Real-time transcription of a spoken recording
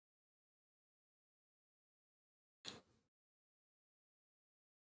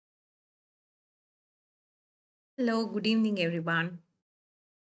Hello, good evening, everyone.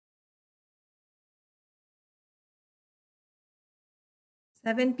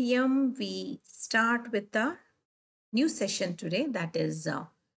 Seven p.m. We start with the new session today. That is a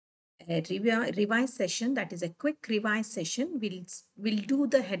revise session. That is a quick revise session. We'll do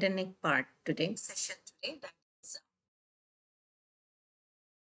the head and neck part today. Session today. That is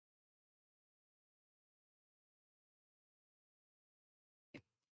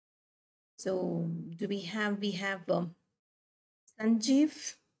so. Do we have? We have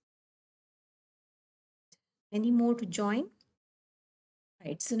Sanjeev. Any more to join?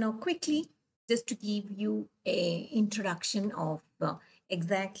 Right. So now quickly, just to give you a introduction of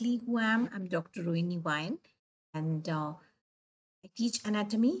exactly who I am. I'm Dr. Rohini Vine, and I teach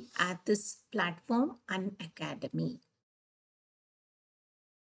anatomy at this platform, An Academy.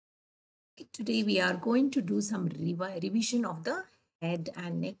 Today we are going to do some revision of the head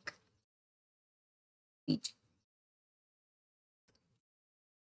and neck region.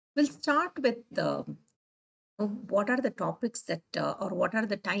 We'll start with what are the topics that or what are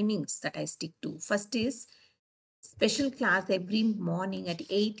the timings that I stick to. First is special class every morning at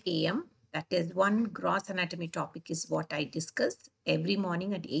 8 a.m. That is one gross anatomy topic is what I discuss every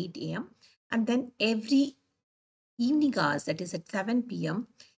morning at 8 a.m. And then every evening hours, that is at 7 p.m.,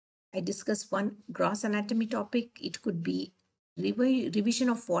 I discuss one gross anatomy topic. It could be revision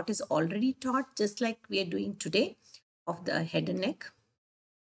of what is already taught, just like we are doing today, of the head and neck.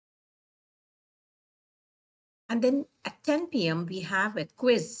 And then at 10 p.m., we have a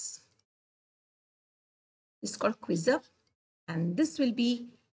quiz. It's called Quiz Up. And this will be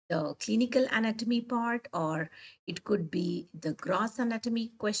the clinical anatomy part, or it could be the gross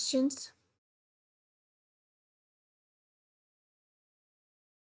anatomy questions.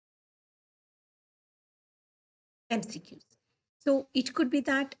 MCQs. So it could be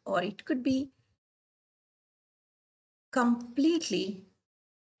that, or it could be completely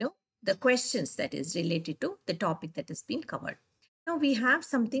the questions that is related to the topic that has been covered. Now we have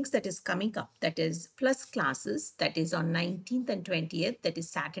some things that is coming up, that is plus classes, that is on 19th and 20th, that is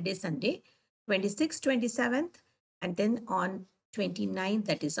Saturday, Sunday, 26th, 27th, and then on 29th,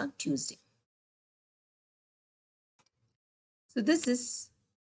 that is on Tuesday. So this is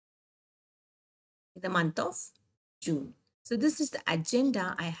the month of June. So this is the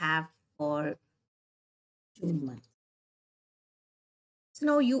agenda I have for June month. So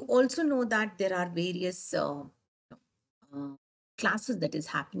now you also know that there are various classes that is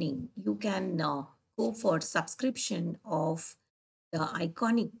happening. You can go for subscription of the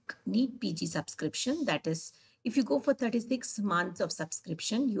iconic NEET PG subscription. That is, if you go for 36 months of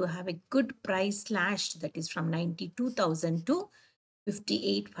subscription, you have a good price slashed, that is from 92,000 to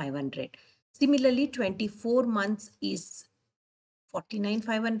 58,500. Similarly, 24 months is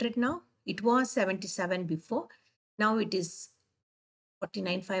 49,500 now. It was 77 before. Now it is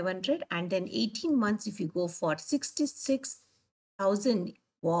 49,500. And then 18 months, if you go for 66,000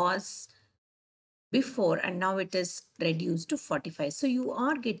 was before, and now it is reduced to 45. So you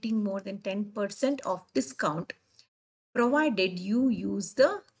are getting more than 10% of discount, provided you use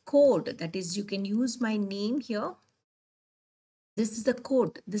the code. That is, you can use my name here. This is the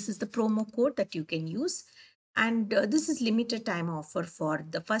code. This is the promo code that you can use. And this is limited time offer for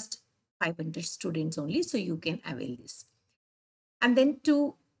the first 500 students only. So you can avail this. And then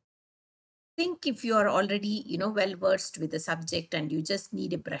to think, if you are already well versed with the subject and you just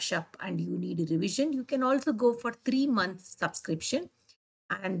need a brush up and you need a revision, you can also go for 3 months subscription,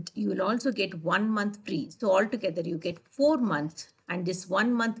 and you will also get 1 month free. So altogether you get 4 months, and this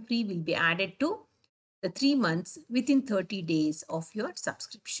 1 month free will be added to the 3 months within 30 days of your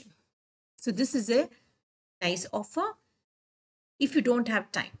subscription. So this is a nice offer if you don't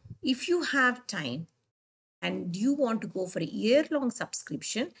have time. If you have time and you want to go for a year-long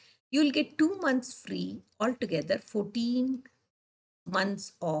subscription, you'll get 2 months free, altogether 14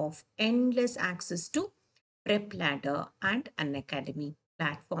 months of endless access to Prep Ladder and Unacademy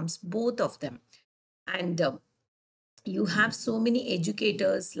platforms, both of them. And you have so many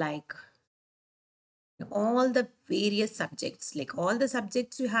educators, like all the various subjects, like all the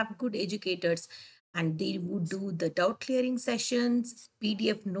subjects you have good educators, and they would do the doubt clearing sessions.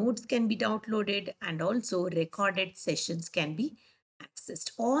 PDF notes can be downloaded, and also recorded sessions can be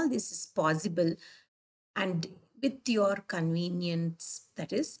accessed. All this is possible, and with your convenience,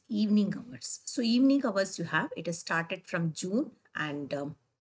 that is evening hours. So evening hours you have, it has started from June, and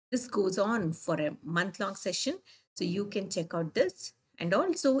this goes on for a month-long session. So you can check out this. And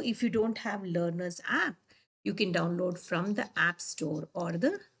also, if you don't have Learner's app, you can download from the App Store or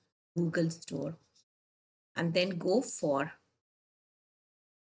the Google Store, and then go for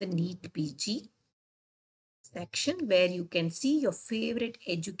the NEET PG section where you can see your favorite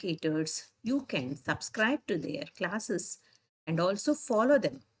educators. You can subscribe to their classes and also follow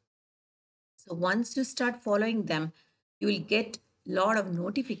them. So once you start following them, you will get a lot of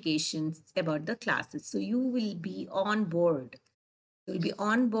notifications about the classes. So you will be on board. You will be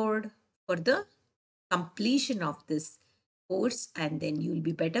on board for the completion of this course, and then you will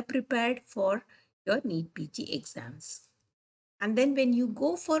be better prepared for your NEET PG exams. And then when you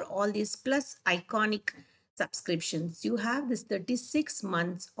go for all these plus iconic subscriptions, you have this 36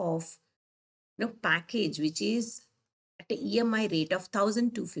 months of package, which is at the EMI rate of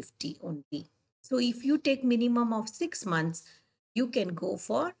 1,250 only. So if you take minimum of 6 months, you can go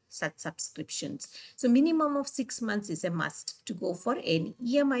for such subscriptions. So minimum of 6 months is a must to go for any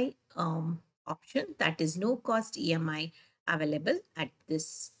EMI option, that is no cost EMI available at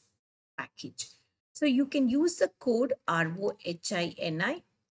this package. So you can use the code ROHINI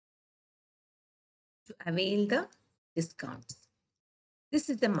to avail the discounts. This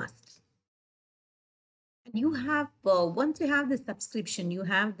is the must. You have once you have the subscription, you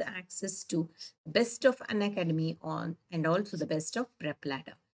have the access to best of an academy on and also the best of prep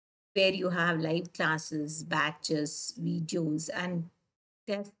ladder, where you have live classes, batches, videos, and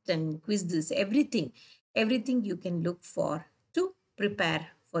tests and quizzes, everything you can look for to prepare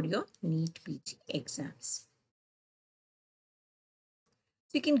for your NEET PG exams.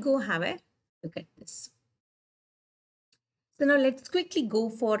 So you can go have a look at this. So now let's quickly go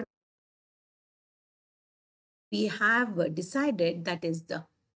for, we have decided that is the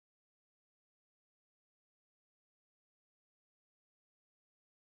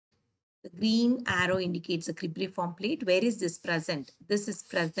green arrow indicates a cribriform plate. Where is this present? This is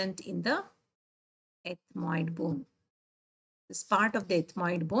present in the ethmoid bone. This part of the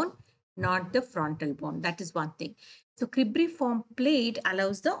ethmoid bone, not the frontal bone. That is one thing. So cribriform plate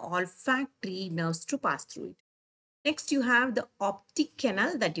allows the olfactory nerves to pass through it. Next, you have the optic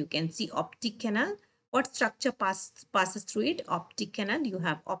canal that you can see. Optic canal. What structure passes through it? Optic canal. You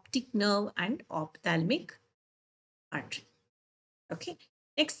have optic nerve and ophthalmic artery. Okay.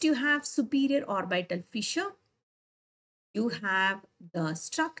 Next, you have superior orbital fissure. You have the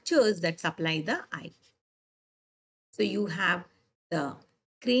structures that supply the eye. So you have the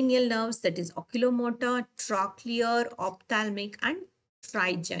cranial nerves, that is oculomotor, trochlear, ophthalmic, and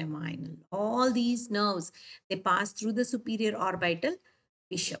trigeminal. All these nerves, they pass through the superior orbital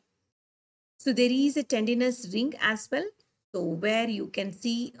fissure. So there is a tendinous ring as well. So where you can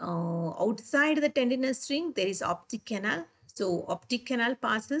see outside the tendinous ring, there is optic canal. So optic canal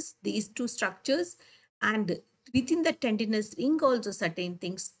passes these two structures, and within the tendinous ring also certain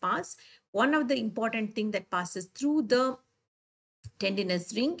things pass. One of the important thing that passes through the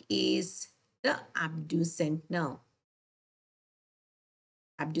tendinous ring is the abducent nerve.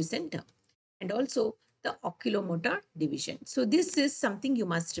 Abducent nerve. And also the oculomotor division. So this is something you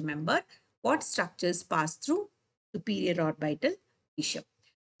must remember. What structures pass through superior orbital fissure?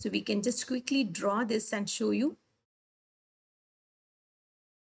 So we can just quickly draw this and show you.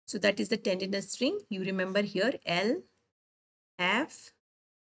 So that is the tendinous ring. You remember here L, F,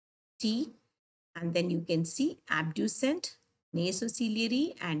 T, and then you can see abducent,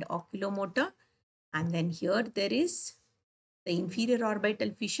 nasociliary, and oculomotor. And then here there is the inferior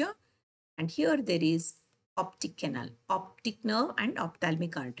orbital fissure, and here there is optic canal, optic nerve, and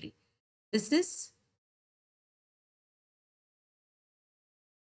ophthalmic artery. This is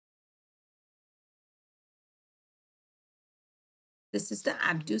the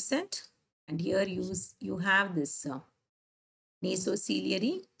abducent, and here you have this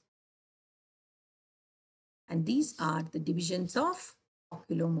nasociliary, and these are the divisions of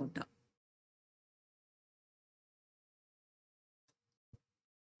oculomotor.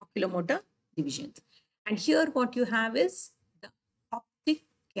 Oculomotor divisions. And here what you have is the optic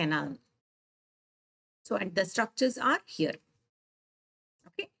canal. So, and the structures are here.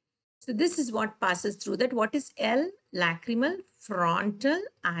 Okay. So this is what passes through that. What is L? Lacrimal, frontal,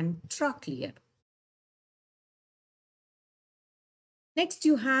 and trochlear. Next,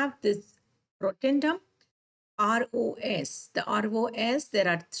 you have this rotundum, ROS. The ROS, there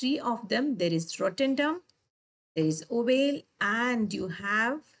are three of them. There is rotundum, there is ovale, and you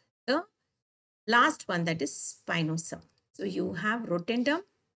have the last one, that is spinosum. So you have rotundum,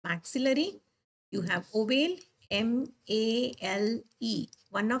 maxillary, you have ovale, MALE.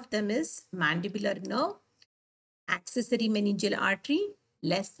 One of them is mandibular nerve, accessory meningeal artery,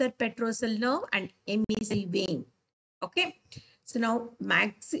 lesser petrosal nerve, and emissary vein. Okay. So now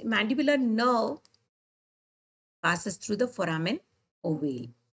mandibular nerve passes through the foramen ovale.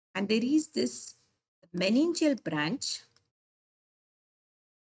 And there is this meningeal branch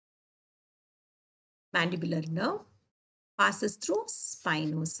mandibular nerve, passes through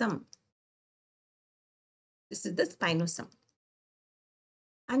spinosum. This is the spinosum.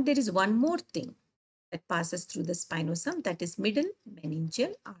 And there is one more thing that passes through the spinosum, that is middle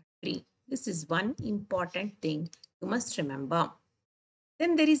meningeal artery. This is one important thing you must remember.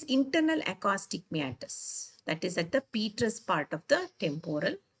 Then there is internal acoustic meatus, that is at the petrous part of the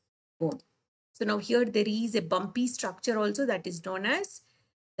temporal bone. So now here there is a bumpy structure also that is known as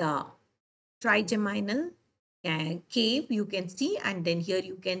the trigeminal cave, you can see, and then here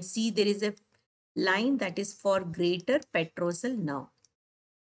you can see there is a line that is for greater petrosal nerve.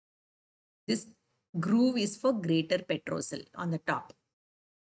 This groove is for greater petrosal on the top.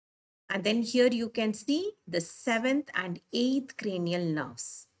 And then here you can see the 7th and 8th cranial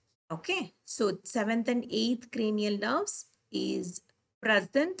nerves. Okay, so 7th and 8th cranial nerves is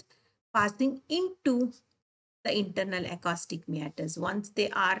present passing into the internal acoustic meatus. Once they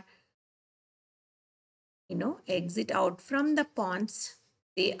are, exit out from the pons,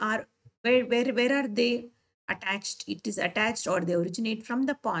 they are, where are they attached? It is attached, or they originate from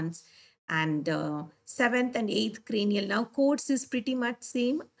the pons. And 7th and 8th cranial nerve course is pretty much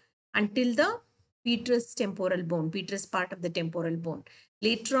same until the petrous temporal bone, petrous part of the temporal bone.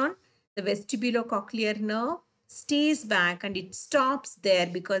 Later on, the vestibulocochlear nerve stays back and it stops there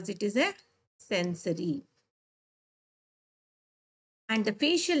because it is a sensory. And the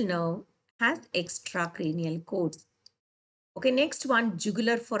facial nerve has extracranial codes. Okay, next one,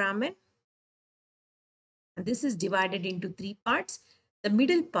 jugular foramen. And this is divided into 3 parts. The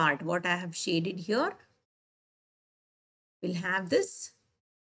middle part, what I have shaded here, will have this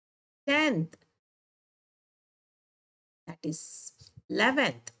 10th, that is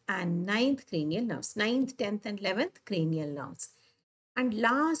 11th and 9th cranial nerves. 9th, 10th and 11th cranial nerves. And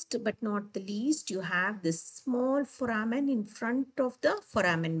last but not the least, you have this small foramen in front of the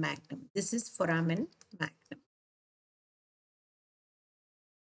foramen magnum. This is foramen magnum.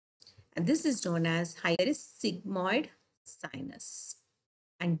 And this is known as higher sigmoid sinus.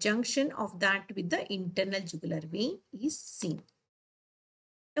 And junction of that with the internal jugular vein is seen.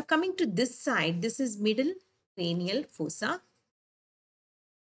 Now coming to this side, this is middle cranial fossa.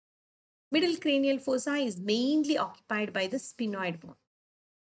 Middle cranial fossa is mainly occupied by the sphenoid bone.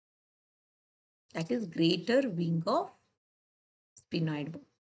 That is greater wing of sphenoid bone,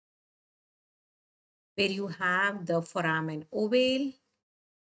 where you have the foramen ovale,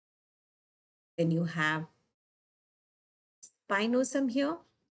 then you have spinosum here.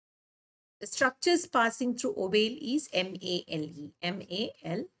 The structures passing through ovale is MALE,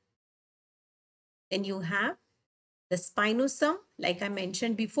 MAL. Then you have the spinosum, like I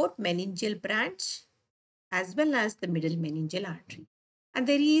mentioned before, meningeal branch, as well as the middle meningeal artery. And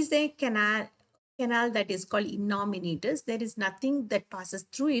there is a canal that is called innominatus. There is nothing that passes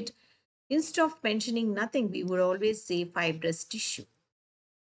through it. Instead of mentioning nothing, we would always say fibrous tissue.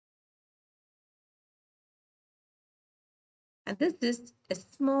 And this is a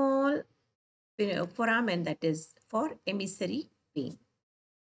small foramen that is for emissary vein.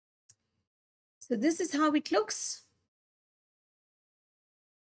 So this is how it looks.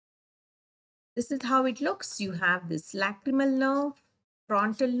 This is how it looks. You have this lacrimal nerve,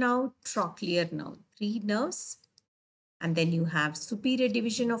 frontal nerve, trochlear nerve, 3 nerves. And then you have superior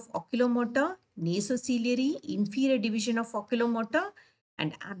division of oculomotor, nasociliary, inferior division of oculomotor,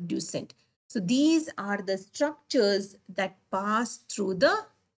 and abducent. So these are the structures that pass through the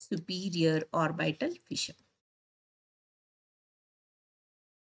superior orbital fissure.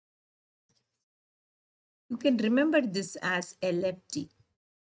 You can remember this as LFT,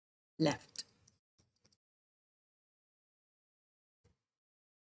 left.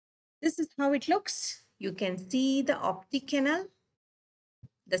 This is how it looks. You can see the optic canal,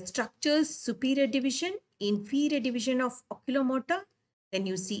 the structures superior division, inferior division of oculomotor. Then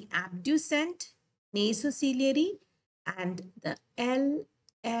you see abducent, nasociliary, and the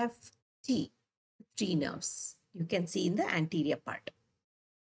LFT, 3 nerves. You can see in the anterior part.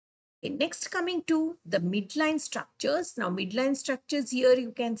 Okay, next, coming to the midline structures. Now, midline structures here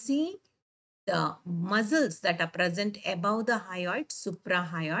you can see the muscles that are present above the hyoid,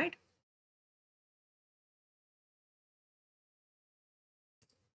 suprahyoid.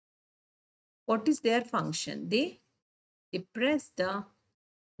 What is their function? They depress the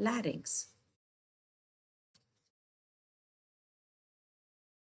larynx.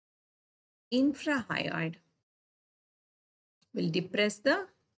 Infrahyoid will depress the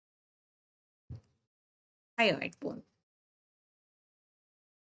hyoid bone.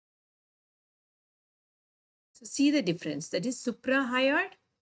 So see the difference. That is suprahyoid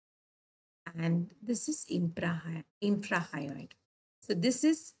and this is infrahyoid. So this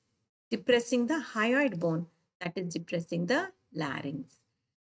is depressing the hyoid bone, that is depressing the larynx.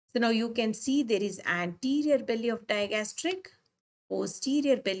 So now you can see there is anterior belly of digastric,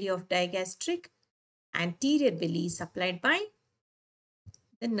 posterior belly of digastric, anterior belly is supplied by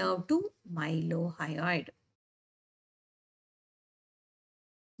the nerve to mylohyoid.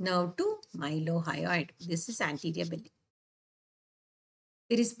 Nerve to mylohyoid. This is anterior belly.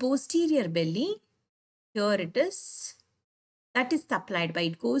 There is posterior belly. Here it is. That is supplied by,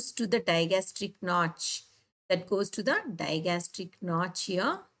 it goes to the digastric notch. That goes to the digastric notch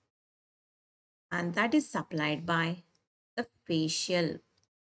here. And that is supplied by the facial.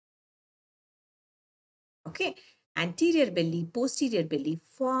 Okay. Anterior belly, posterior belly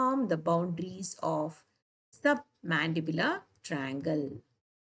form the boundaries of submandibular triangle.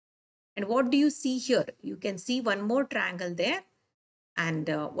 And what do you see here? You can see one more triangle there. And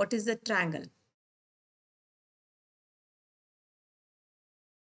what is the triangle?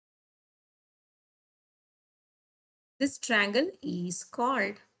 This triangle is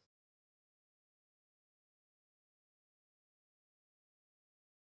called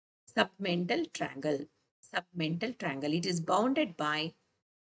submental triangle. Submental triangle. It is bounded by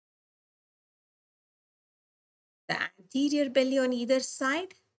the anterior belly on either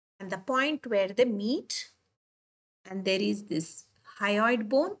side and the point where they meet. And there is this hyoid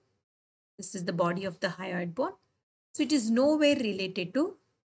bone. This is the body of the hyoid bone. So it is nowhere related to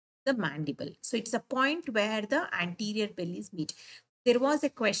the mandible. So it's a point where the anterior bellies meet. There was a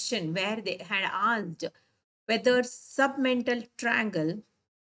question where they had asked whether submental triangle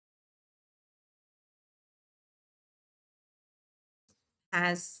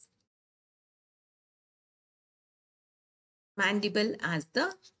has mandible as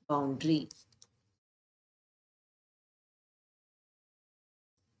the boundary.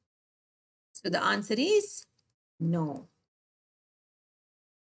 So the answer is no.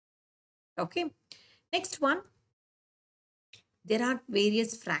 Okay. Next one. There are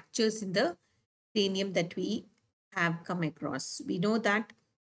various fractures in the cranium that we have come across. We know that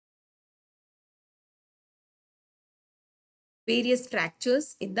various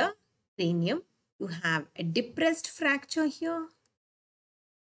fractures in the cranium. You have a depressed fracture here.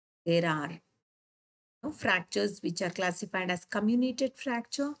 There are fractures which are classified as comminuted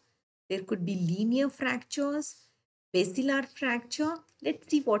fracture. There could be linear fractures, basilar fracture. Let's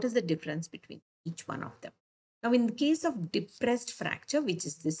see what is the difference between each one of them. Now, in the case of depressed fracture, which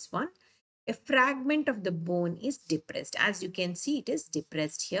is this one, a fragment of the bone is depressed. As you can see, it is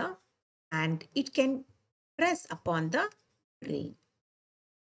depressed here and it can press upon the brain.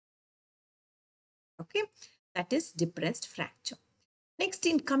 Okay, that is depressed fracture. Next,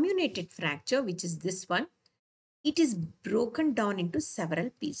 in comminuted fracture, which is this one, it is broken down into several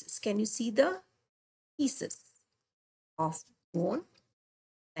pieces. Can you see the pieces of bone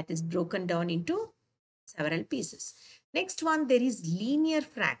that is broken down into several pieces? Next one, there is linear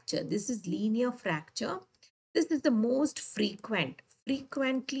fracture. This is linear fracture. This is the most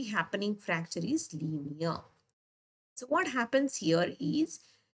frequently happening fracture is linear. So what happens here is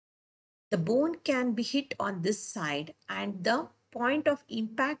the bone can be hit on this side and the point of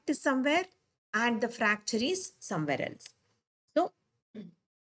impact is somewhere and the fracture is somewhere else. So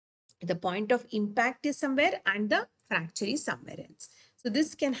the point of impact is somewhere and the fracture is somewhere else. So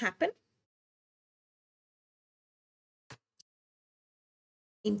this can happen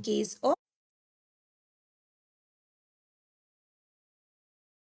in case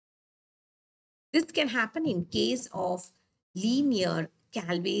of linear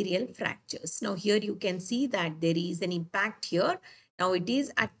calvarial fractures. Now here you can see that there is an impact here. Now it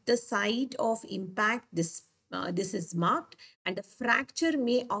is at the site of impact. This is marked and the fracture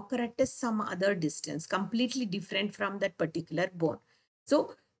may occur at some other distance, completely different from that particular bone.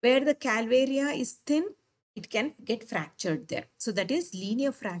 So where the calvaria is thin, it can get fractured there. So that is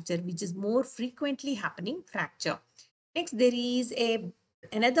linear fracture, which is more frequently happening fracture. Next, there is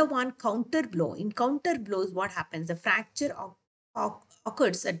another one, counter blow. In counter blows, what happens? The fracture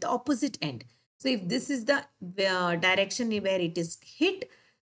occurs at the opposite end. So if this is the direction where it is hit,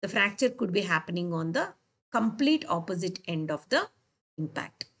 the fracture could be happening on the complete opposite end of the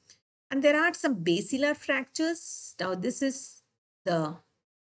impact. And there are some basilar fractures. Now this is the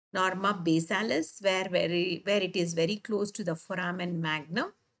norma basalis where it is very close to the foramen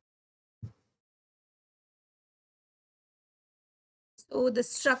magnum. So the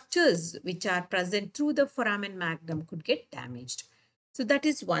structures which are present through the foramen magnum could get damaged. So that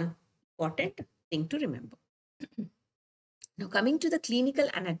is one important thing to remember. Now coming to the clinical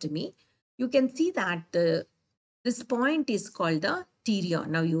anatomy, you can see that this point is called the pterion.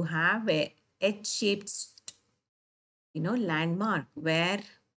 Now you have a H-shaped landmark where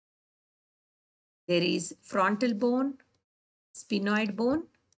There is frontal bone, sphenoid bone,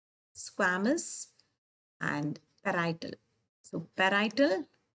 squamous, and parietal. So parietal,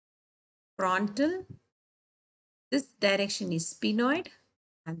 frontal, this direction is sphenoid,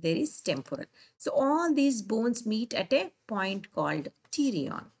 and there is temporal. So all these bones meet at a point called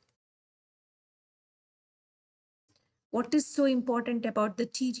pterion. What is so important about the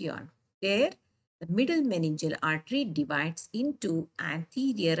pterion? There, the middle meningeal artery divides into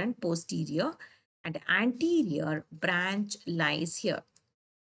anterior and posterior, and anterior branch lies here.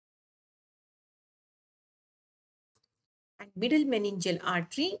 And middle meningeal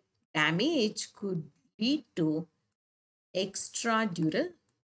artery damage could lead to extradural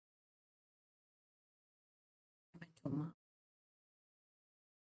hematoma.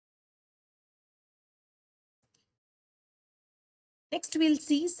 Next, we'll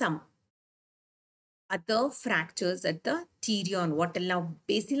see some other fractures at the pterion. What now?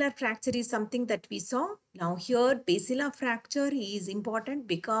 Basilar fracture is something that we saw. Now here, basilar fracture is important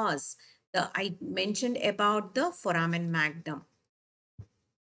because I mentioned about the foramen magnum.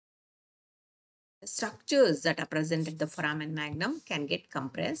 The structures that are present at the foramen magnum can get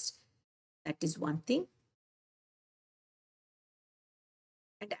compressed. That is one thing.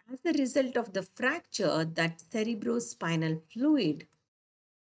 And as a result of the fracture, that cerebrospinal fluid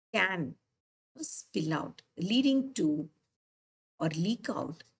can spill out, leading to or leak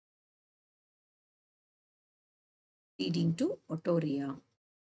out, leading to otorrhea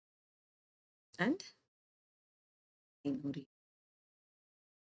and menorrhea.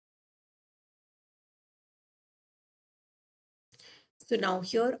 So now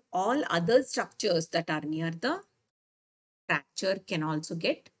here all other structures that are near the fracture can also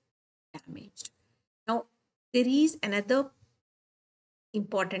get damaged. Now there is another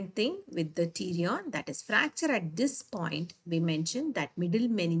important thing with the pterion, that is fracture at this point. We mentioned that middle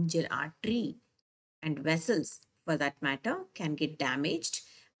meningeal artery and vessels for that matter can get damaged,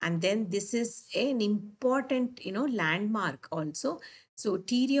 and then this is an important landmark also. So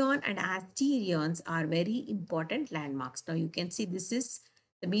pterion and asterions are very important landmarks. Now you can see this is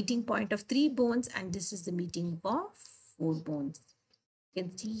the meeting point of 3 bones and this is the meeting of 4 bones. You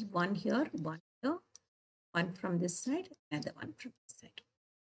can see one here, one here, one from this side, another one from this side.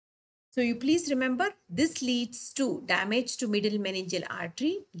 So you please remember, this leads to damage to middle meningeal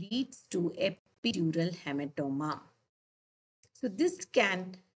artery, leads to epidural hematoma. So this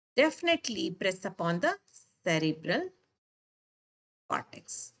can definitely press upon the cerebral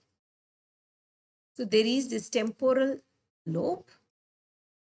cortex. So there is this temporal lobe,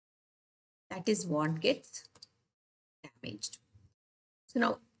 that is what gets damaged. So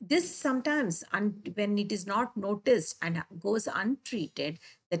now this sometimes when it is not noticed and goes untreated,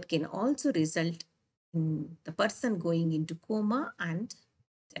 that can also result in the person going into coma and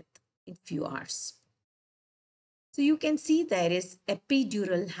death in few hours. So you can see there is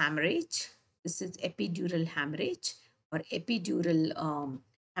epidural hemorrhage. This is epidural hemorrhage or epidural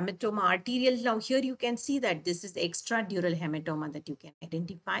hematoma arterial. Now here you can see that this is extradural hematoma that you can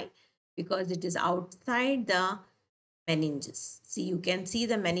identify because it is outside the meninges. See, you can see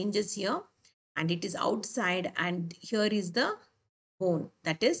the meninges here and it is outside, and here is the bone,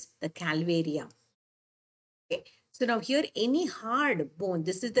 that is the calvaria. Okay. So now here any hard bone,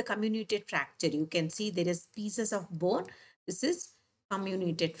 this is the comminuted fracture. You can see there is pieces of bone. This is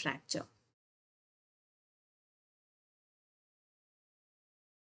comminuted fracture.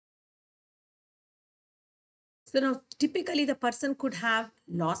 So now typically the person could have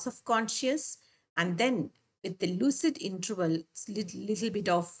loss of conscious, and then with the lucid interval, little bit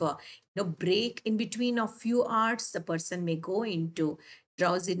of break in between of few hours, the person may go into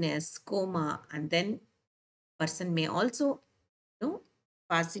drowsiness, coma, and then person may also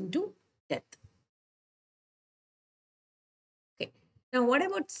pass into death. Okay. Now, what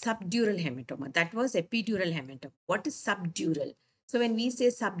about subdural hematoma? That was epidural hematoma. What is subdural? So, when we say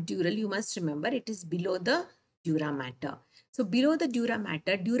subdural, you must remember it is below the dura mater. So, below the dura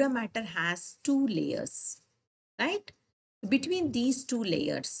mater has 2 layers, right? Between these 2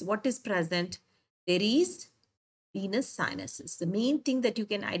 layers, what is present? There is venous sinuses. The main thing that you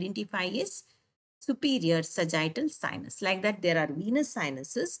can identify is superior sagittal sinus. Like that, there are venous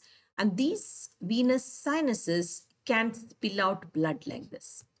sinuses, and these venous sinuses can spill out blood like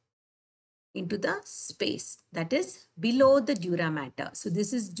this into the space that is below the dura mater. So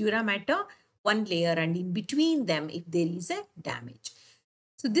this is dura mater, one layer, and in between them if there is a damage.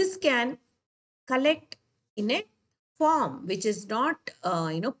 So this can collect in a form which is not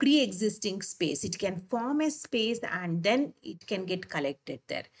pre-existing space. It can form a space and then it can get collected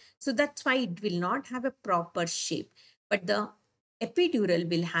there. So that's why it will not have a proper shape, but the epidural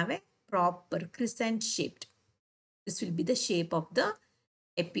will have a proper crescent shaped. This will be the shape of the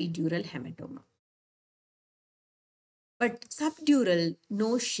epidural hematoma. But subdural,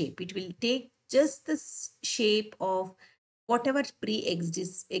 no shape. It will take just the shape of whatever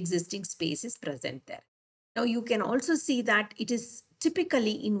pre-existing space is present there. Now you can also see that it is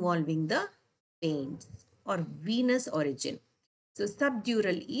typically involving the veins or venous origin. So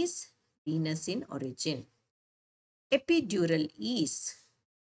subdural is venous in origin. Epidural is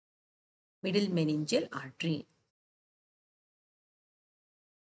middle meningeal artery.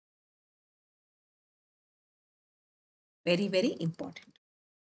 Very, very important.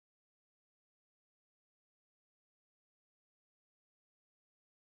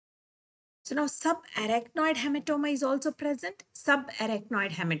 So now subarachnoid hematoma is also present.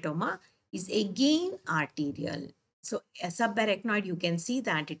 Subarachnoid hematoma is again arterial. So a subarachnoid, you can see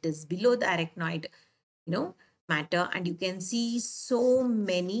that it is below the arachnoid, matter, and you can see so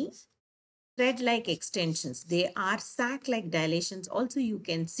many thread-like extensions. They are sac-like dilations. Also, you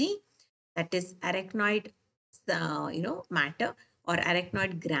can see that is arachnoid, matter or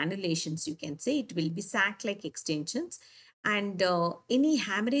arachnoid granulations. You can say it will be sac-like extensions, and any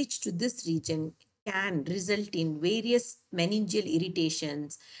hemorrhage to this region can result in various meningeal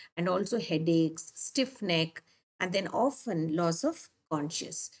irritations and also headaches, stiff neck, and then often loss of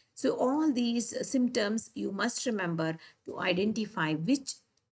conscious. So all these symptoms you must remember to identify which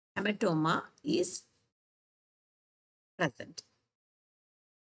hematoma is present.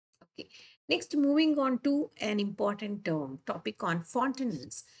 Okay. Next, moving on to an important topic on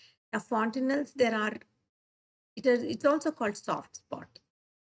fontanelles. Now, fontanelles, it's also called soft spot,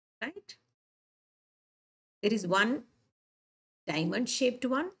 right? There is one diamond-shaped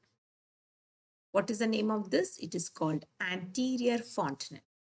one. What is the name of this? It is called anterior fontanelle.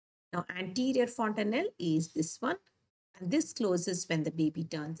 Now, anterior fontanelle is this one, and this closes when the baby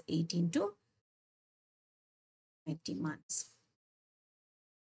turns 18 to 20 months.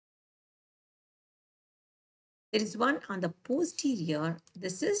 There is one on the posterior.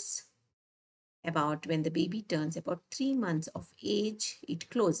 This is about when the baby turns about 3 months of age, it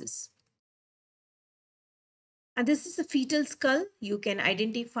closes. And this is a fetal skull. You can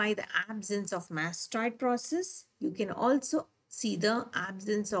identify the absence of mastoid process. You can also see the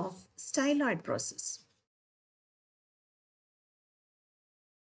absence of styloid process.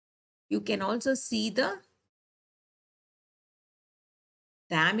 You can also see the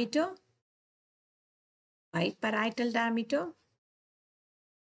diameter, biparietal diameter,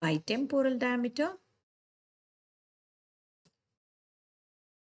 bitemporal diameter.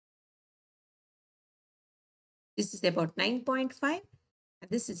 This is about 9.5 and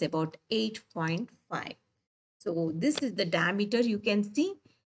this is about 8.5. So this is the diameter you can see,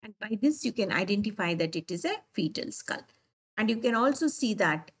 and by this you can identify that it is a fetal skull. And you can also see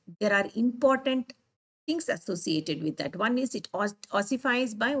that there are important things associated with that. One is it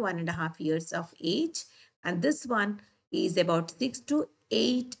ossifies by 1.5 years of age, and this one is about 6 to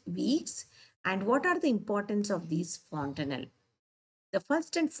 8 weeks. And what are the importance of these fontanelle? The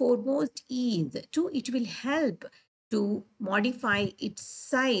first and foremost is it will help to modify its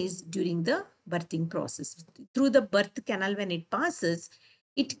size during the birthing process. Through the birth canal, when it passes,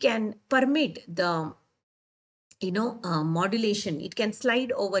 it can permit the modulation. It can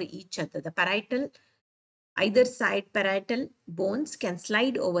slide over each other. The parietal, either side parietal bones can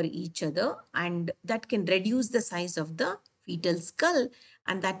slide over each other, and that can reduce the size of the fetal skull,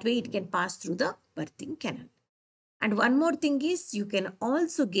 and that way it can pass through the birthing canal. And one more thing is you can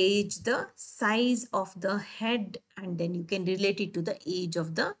also gauge the size of the head, and then you can relate it to the age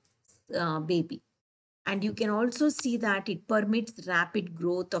of the baby. And you can also see that it permits rapid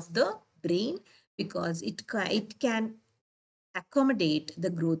growth of the brain because it can accommodate the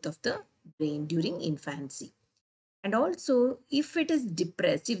growth of the brain during infancy. And also, if it is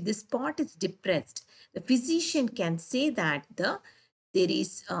depressed, if this spot is depressed, the physician can say that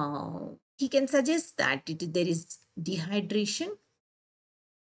he can suggest that there is dehydration,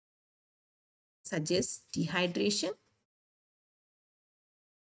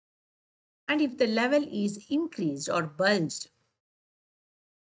 and if the level is increased or bulged,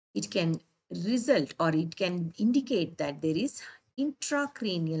 it can result or it can indicate that there is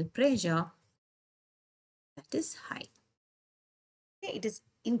intracranial pressure that is high. Okay, it is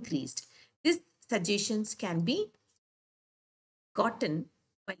increased. These suggestions can be gotten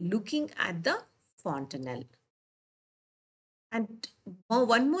by looking at the fontanelle. And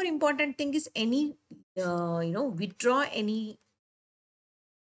one more important thing is any, withdraw any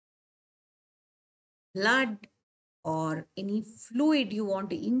blood or any fluid you want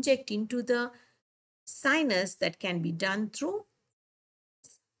to inject into the sinus, that can be done through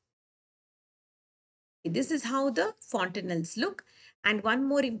This is how the fontanelles look. And one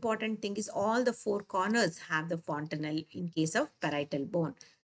more important thing is all the four corners have the fontanelle in case of parietal bone.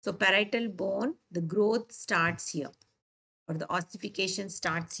 So parietal bone, the growth starts here or the ossification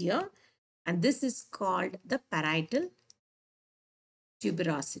starts here. And this is called the parietal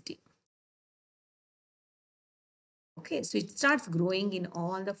tuberosity. Okay, so it starts growing in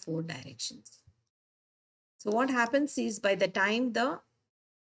all the four directions. So what happens is by the time the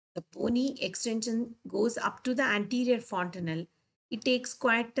bony extension goes up to the anterior fontanelle, it takes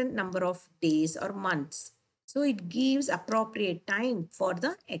quite a number of days or months. So it gives appropriate time for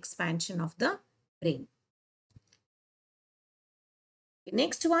the expansion of the brain. The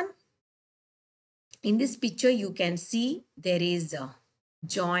next one, in this picture, you can see there is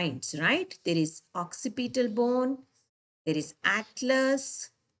joints, right? There is occipital bone, there is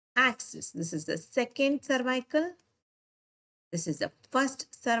atlas, axis. This is the second cervical. This is the first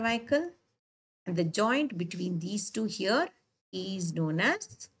cervical. And the joint between these two here is known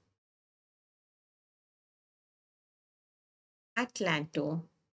as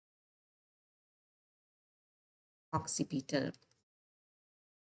atlanto-occipital.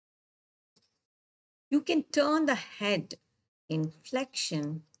 You can turn the head in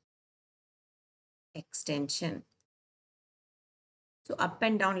flexion, extension. So up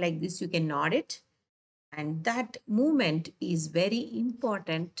and down like this, you can nod it. And that movement is very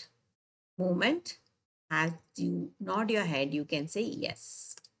important movement. As you nod your head, you can say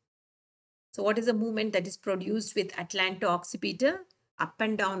yes. So what is the movement that is produced with atlanto-occipital? Up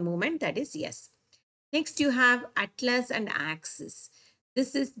and down movement, that is yes. Next, you have atlas and axis.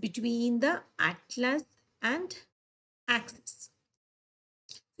 This is between the atlas and axis.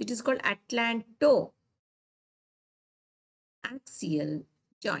 It is called atlanto-axial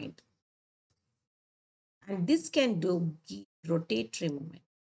joint. And this can do rotatory movement.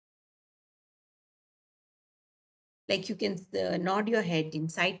 Like you can nod your head in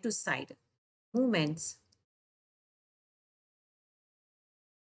side to side movements.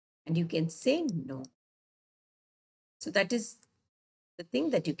 And you can say no. So that is the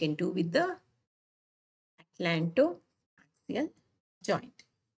thing that you can do with the atlanto-axial joint.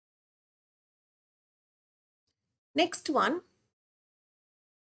 Next one.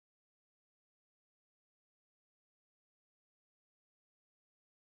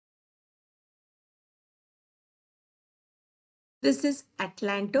 This is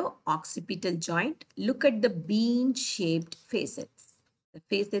atlanto-occipital joint. Look at the bean-shaped facets. The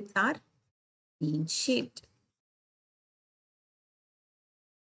facets are bean-shaped.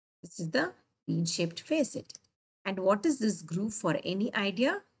 This is the bean-shaped facet. And what is this groove for? Any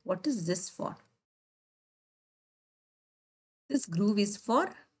idea? What is this for? This groove is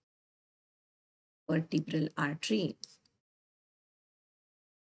for vertebral artery.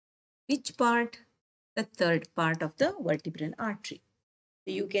 Which part? The third part of the vertebral artery.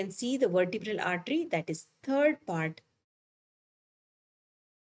 So you can see the vertebral artery, that is third part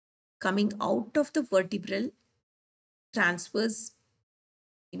coming out of the vertebral transverse.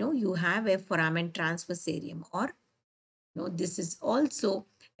 You have a foramen transversarium, or this is also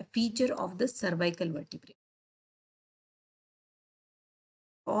a feature of the cervical vertebrae.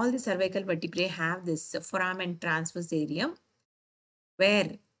 All the cervical vertebrae have this foramen transversarium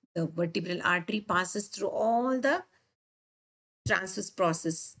where the vertebral artery passes through all the transverse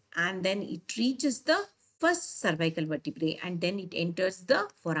process and then it reaches the first cervical vertebrae and then it enters the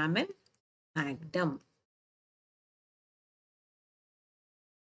foramen magnum.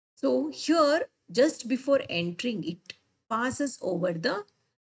 So here, just before entering, it passes over the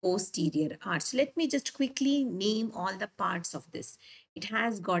posterior arch. Let me just quickly name all the parts of this. It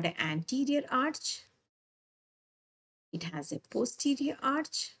has got an anterior arch. It has a posterior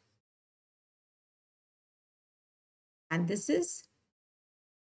arch. And this is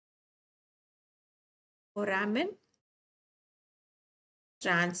foramen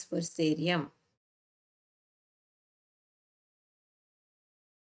transversarium.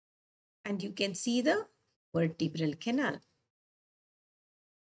 And you can see the vertebral canal.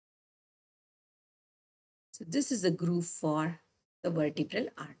 So this is a groove for the vertebral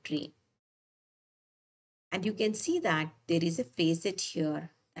artery. And you can see that there is a facet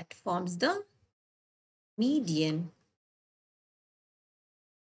here that forms the median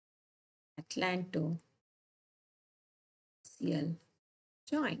atlanto-axial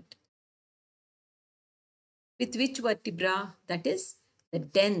joint. With which vertebra? That is the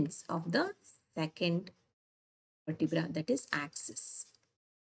dens of the second vertebra, that is axis.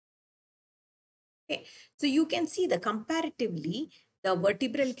 Okay, so you can see the comparatively, the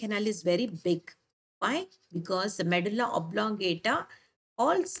vertebral canal is very big. Why? Because the medulla oblongata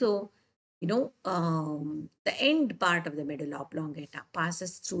also the end part of the medulla oblongata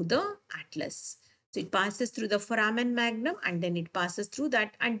passes through the atlas. So it passes through the foramen magnum and then it passes through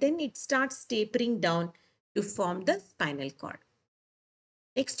that and then it starts tapering down to form the spinal cord.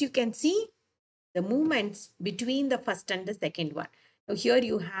 Next, you can see the movements between the first and the second one. Now here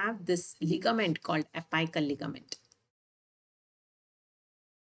you have this ligament called apical ligament.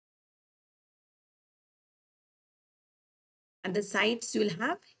 And the sides you will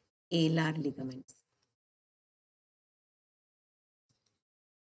have alar ligaments.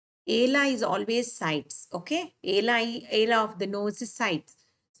 Ala is always sides, okay? Ala of the nose is sides.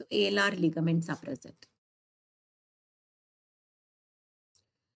 So alar ligaments are present.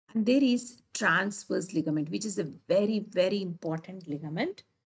 And there is transverse ligament, which is a very, very important ligament.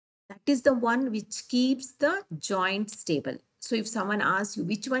 That is the one which keeps the joint stable. So if someone asks you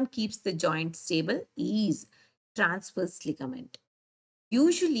which one keeps the joint stable, is transverse ligament.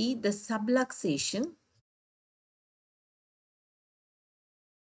 Usually the subluxation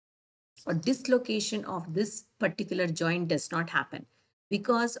or dislocation of this particular joint does not happen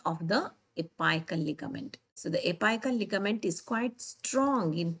because of the apical ligament. So the apical ligament is quite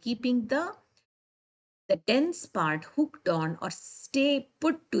strong in keeping the dense part hooked on or stay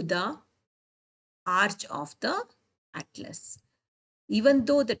put to the arch of the atlas. Even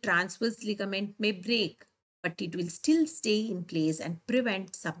though the transverse ligament may break, but it will still stay in place and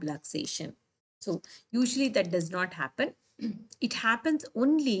prevent subluxation. So usually that does not happen. It happens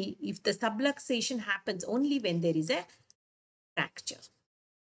only if the subluxation happens only when there is a fracture,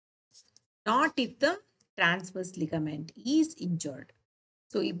 not if the transverse ligament is injured.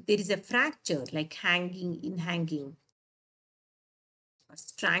 So if there is a fracture like hanging in hanging or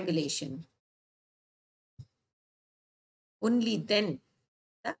strangulation, only then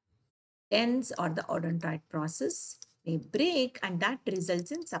the tens or the odontoid process may break and that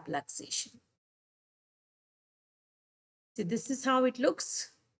results in subluxation. So this is how it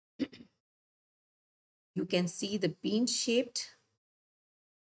looks. You can see the bean shaped.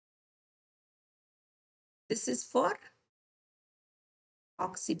 This is for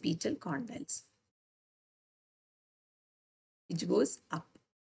occipital condyles, which goes up.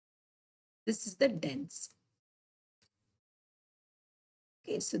 This is the dens.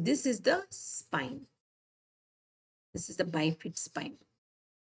 Okay, so this is the spine. This is the bifid spine.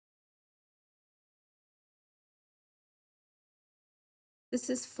 This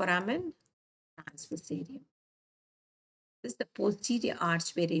is foramen transversarium. This is the posterior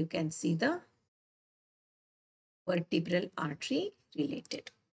arch where you can see the vertebral artery related.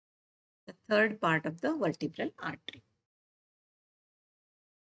 The third part of the vertebral artery.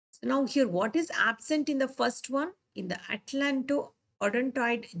 So now here, what is absent in the first one? In the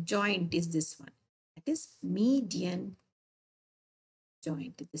atlanto-odontoid joint is this one. That is median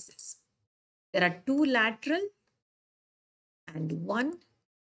joint. This is. There are two lateral and one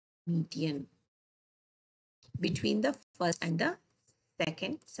median between the first and the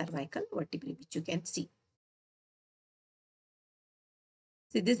second cervical vertebrae, which you can see.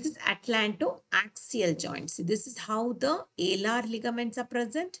 See, this is atlanto-axial joint. See, this is how the alar ligaments are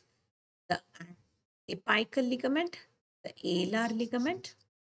present. The apical ligament, the alar ligament.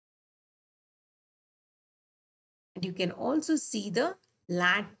 And you can also see the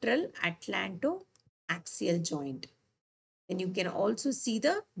lateral atlanto-axial joint. And you can also see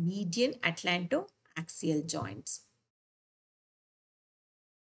the median atlanto-axial joints.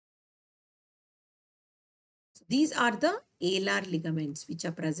 So these are the alar ligaments which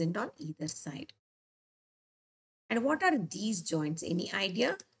are present on either side. And what are these joints? Any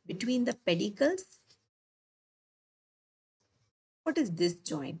idea? Between the pedicles? What is this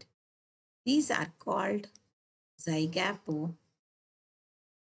joint? These are called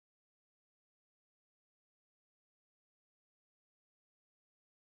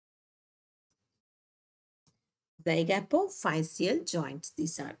joints.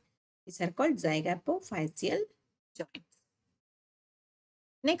 These are called zygapophyseal joints.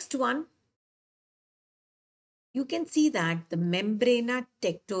 Next one, you can see that the membrana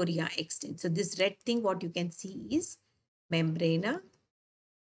tectoria extends. So this red thing, what you can see is membrana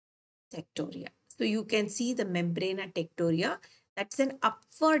tectoria. So you can see the membrana tectoria. That's an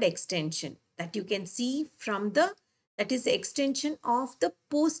upward extension that you can see from that is the extension of the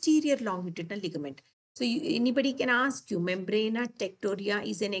posterior longitudinal ligament. So anybody can ask you, membrana tectoria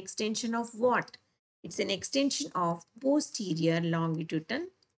is an extension of what? It's an extension of posterior longitudinal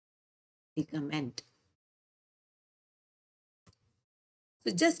ligament.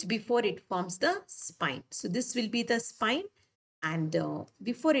 So just before it forms the spine. So this will be the spine, and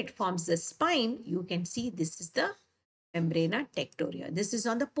before it forms the spine, you can see this is the membrana tectoria. This is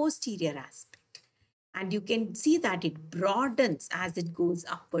on the posterior aspect. And you can see that it broadens as it goes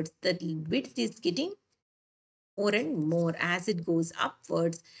upwards. The width is getting more and more as it goes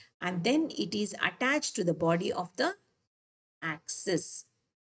upwards. And then it is attached to the body of the axis.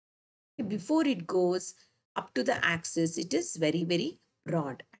 Before it goes up to the axis, it is very, very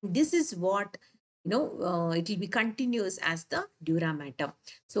broad. And this is what, it will be continuous as the dura mater.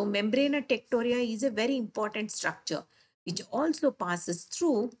 So membrana tectoria is a very important structure which also passes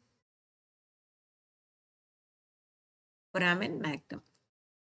through foramen magnum.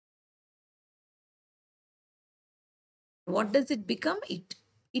 What does it become? It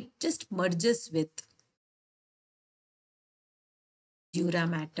just merges with dura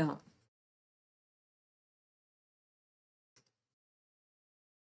mater.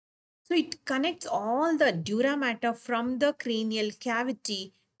 So it connects all the dura mater from the cranial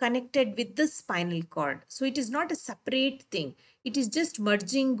cavity connected with the spinal cord. So it is not a separate thing. It is just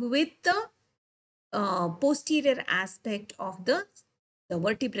merging with the posterior aspect of the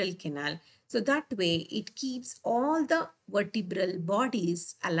vertebral canal. So that way it keeps all the vertebral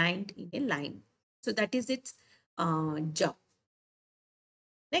bodies aligned in a line. So that is its job.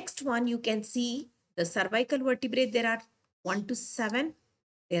 Next one, you can see the cervical vertebrae. There are 1 to 7.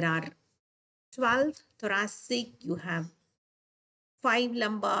 There are 12 thoracic. You have 5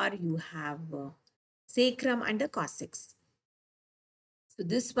 lumbar. You have sacrum and the coccyx. So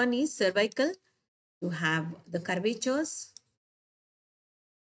this one is cervical. You have the curvatures.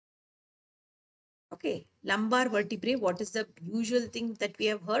 Okay, lumbar vertebrae. What is the usual thing that we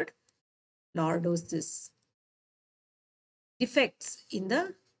have heard? Lordosis. Defects in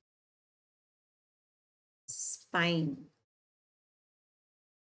the spine.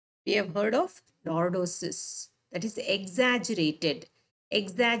 We have heard of lordosis. That is exaggerated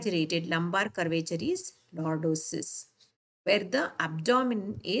lumbar curvature is lordosis, where the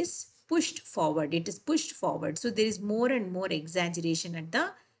abdomen is pushed forward. It is pushed forward. So there is more and more exaggeration at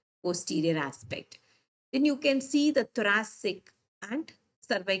the posterior aspect. Then you can see the thoracic and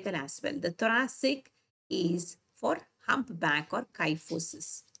cervical as well. The thoracic is for humpback or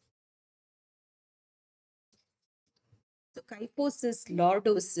kyphosis. So kyphosis,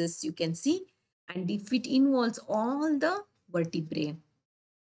 lordosis, you can see, and if it involves all the vertebrae.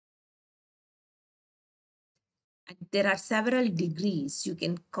 And there are several degrees. You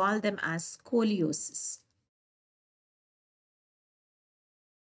can call them as scoliosis.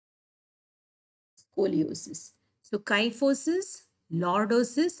 Scoliosis. So kyphosis,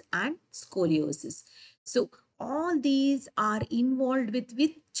 lordosis, and scoliosis. So all these are involved with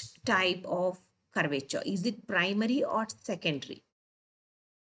which type of curvature? Is it primary or secondary?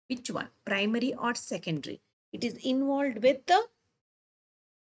 Which one? Primary or secondary? It is involved with the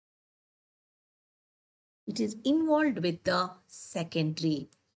secondary.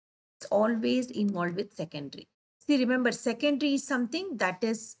 It's always involved with secondary. See, remember, secondary is something that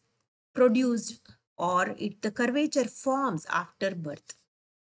is produced or the curvature forms after birth.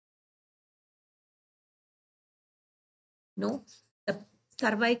 No, the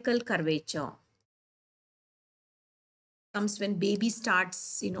cervical curvature comes when baby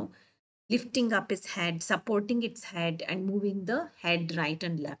starts, lifting up its head, supporting its head and moving the head right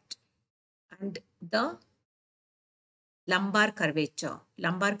and left. And the lumbar curvature.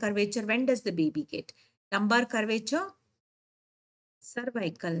 Lumbar curvature, when does the baby get? Lumbar curvature,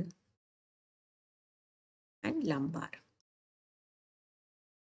 cervical and lumbar.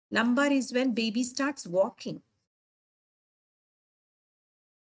 Lumbar is when baby starts walking.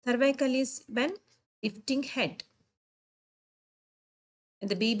 Cervical is when lifting head. And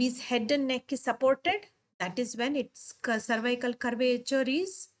the baby's head and neck is supported. That is when its cervical curvature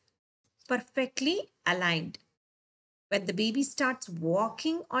is perfectly aligned. When the baby starts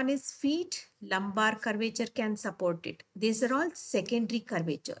walking on his feet, lumbar curvature can support it. These are all secondary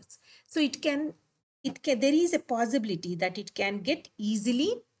curvatures. So there is a possibility that it can get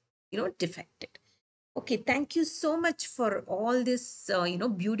easily, defected. Okay, thank you so much for all this,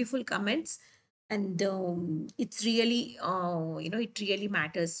 beautiful comments. And it's really, it really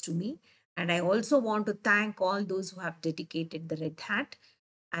matters to me. And I also want to thank all those who have dedicated the red hat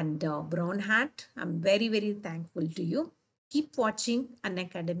and brown hat. I'm very, very thankful to you. Keep watching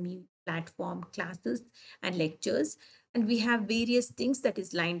Unacademy platform classes and lectures. And we have various things that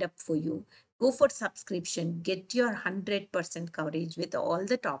is lined up for you. Go for subscription. Get your 100% coverage with all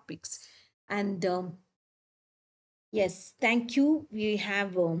the topics. And yes, thank you. We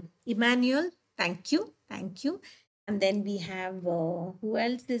have Emmanuel. Thank you. Thank you. And then we have who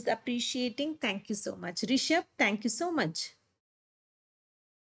else is appreciating? Thank you so much. Rishabh, thank you so much.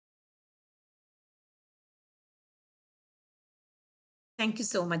 Thank you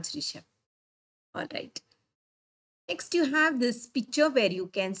so much, Rishabh. All right. Next, you have this picture where you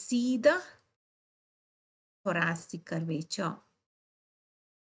can see the thoracic curvature.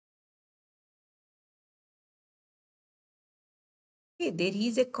 Okay, there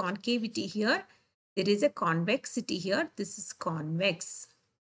is a concavity here. There is a convexity here. This is convex.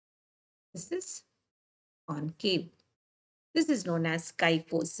 This is concave. This is known as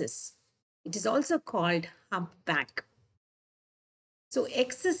kyphosis. It is also called humpback. So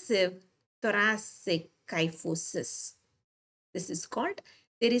excessive thoracic kyphosis. This is called,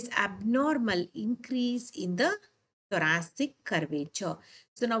 there is abnormal increase in the thoracic curvature.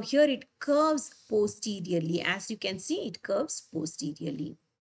 So now here it curves posteriorly. As you can see, it curves posteriorly.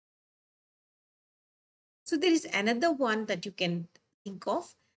 So there is another one that you can think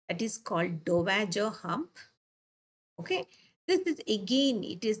of that is called Dowager hump. Okay, this is again,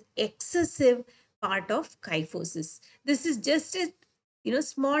 it is excessive part of kyphosis. This is just a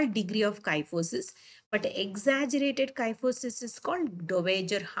small degree of kyphosis, but exaggerated kyphosis is called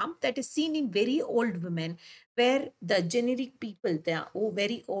Dowager hump, that is seen in very old women, where the generic people, they are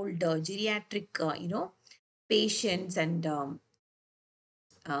very old geriatric patients and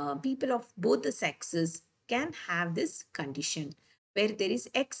people of both the sexes can have this condition where there is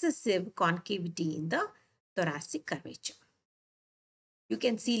excessive concavity in the thoracic curvature. You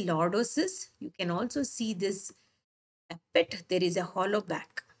can see lordosis. You can also see this pit. There is a hollow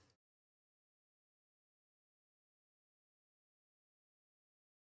back.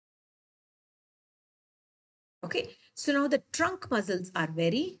 Okay, so now the trunk muscles are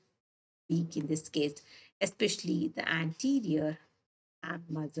very weak in this case, especially the anterior ab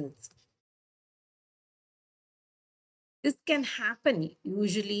muscles. This can happen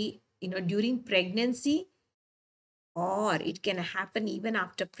usually, during pregnancy, or it can happen even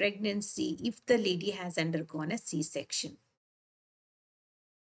after pregnancy if the lady has undergone a C-section.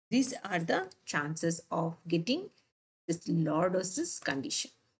 These are the chances of getting this lordosis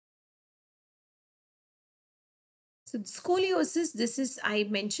condition. So scoliosis, this is, I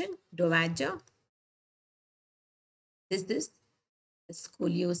mentioned, Dowager. This is the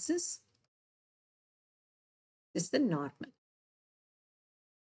scoliosis. This is the normal.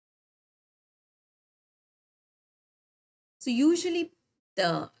 So usually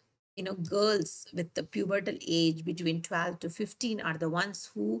the girls with the pubertal age between 12 to 15 are the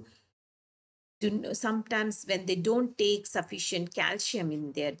ones who sometimes when they don't take sufficient calcium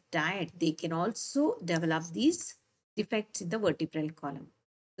in their diet, they can also develop these defects in the vertebral column.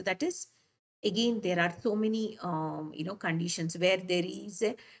 So that is, again, there are so many conditions where there is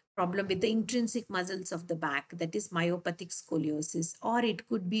a problem with the intrinsic muscles of the back, that is myopathic scoliosis, or it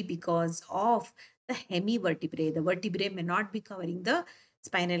could be because of the hemivertebrae. The vertebrae may not be covering the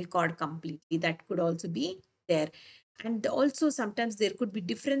spinal cord completely. That could also be there. And also sometimes there could be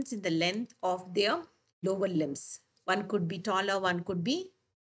difference in the length of their lower limbs. One could be taller, one could be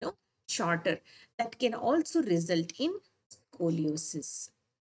shorter. That can also result in scoliosis.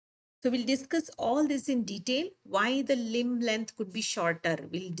 So we'll discuss all this in detail. Why the limb length could be shorter.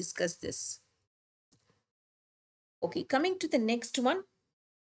 We'll discuss this. Okay, coming to the next one.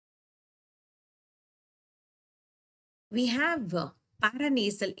 We have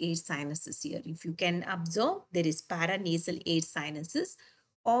paranasal air sinuses here. If you can observe, there is paranasal air sinuses.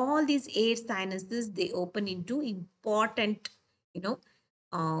 All these air sinuses, they open into important,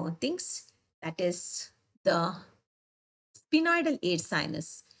 things. That is the sphenoidal air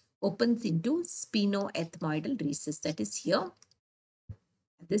sinus opens into sphenoethmoidal recess. That is here.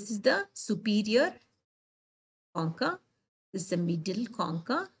 This is the superior concha. This is the middle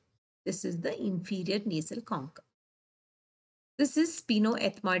concha. This is the inferior nasal concha. This is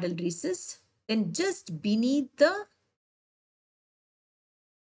sphenoethmoidal recess. Then just beneath the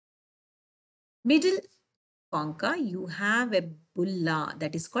middle concha, you have a bulla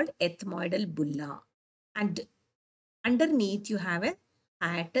that is called ethmoidal bulla. And underneath, you have a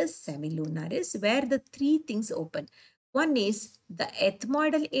hiatus semilunaris where the three things open. One is the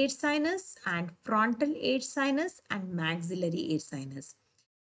ethmoidal air sinus and frontal air sinus and maxillary air sinus.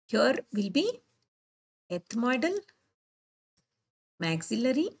 Here will be ethmoidal,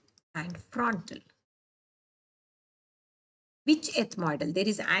 maxillary and frontal. Which ethmoidal? There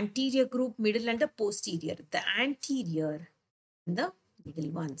is anterior group, middle and the posterior. The anterior and the middle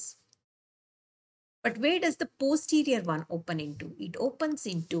ones. But where does the posterior one open into? It opens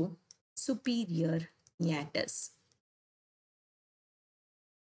into superior hiatus.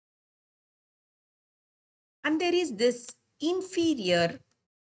 And there is this inferior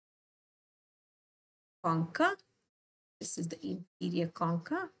concha. This is the inferior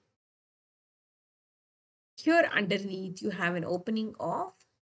concha. Here underneath, you have an opening of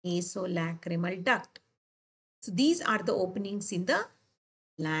nasolacrimal duct. So these are the openings in the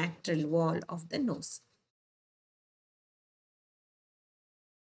lateral wall of the nose.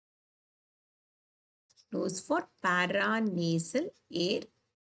 Nose for paranasal air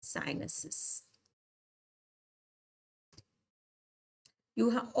sinuses.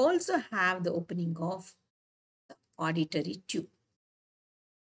 You also have the opening of the auditory tube.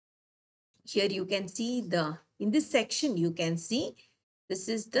 Here you can see in this section, you can see this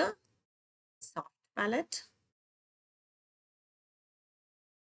is the soft palate.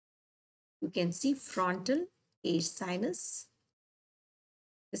 You can see frontal air sinus.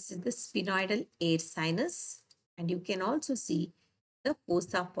 This is the sphenoidal air sinus. And you can also see the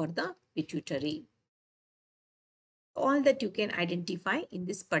fossa for the pituitary. All that you can identify in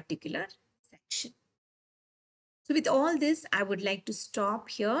this particular section. So with all this, I would like to stop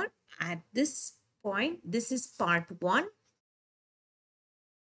here at this point. This is part 1.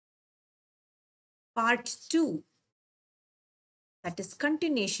 Part 2, that is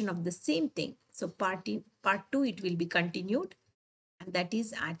continuation of the same thing. So part 2, it will be continued, and that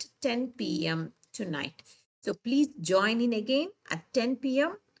is at 10 p.m. tonight. So please join in again at 10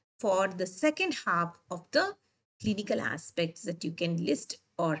 p.m. for the second half of the clinical aspects that you can list,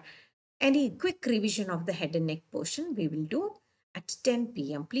 or any quick revision of the head and neck portion we will do at 10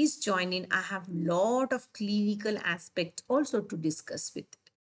 p.m. Please join in. I have lot of clinical aspects also to discuss with.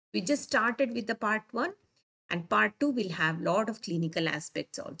 We just started with the part 1, and part 2 will have lot of clinical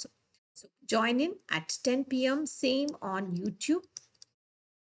aspects also. So join in at 10 p.m. same on YouTube.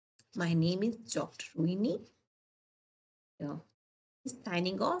 My name is Dr. Rohini.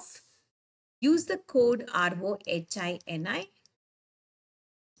 Signing off. Use the code ROHINI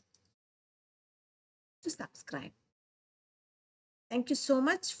to subscribe. Thank you so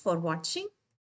much for watching.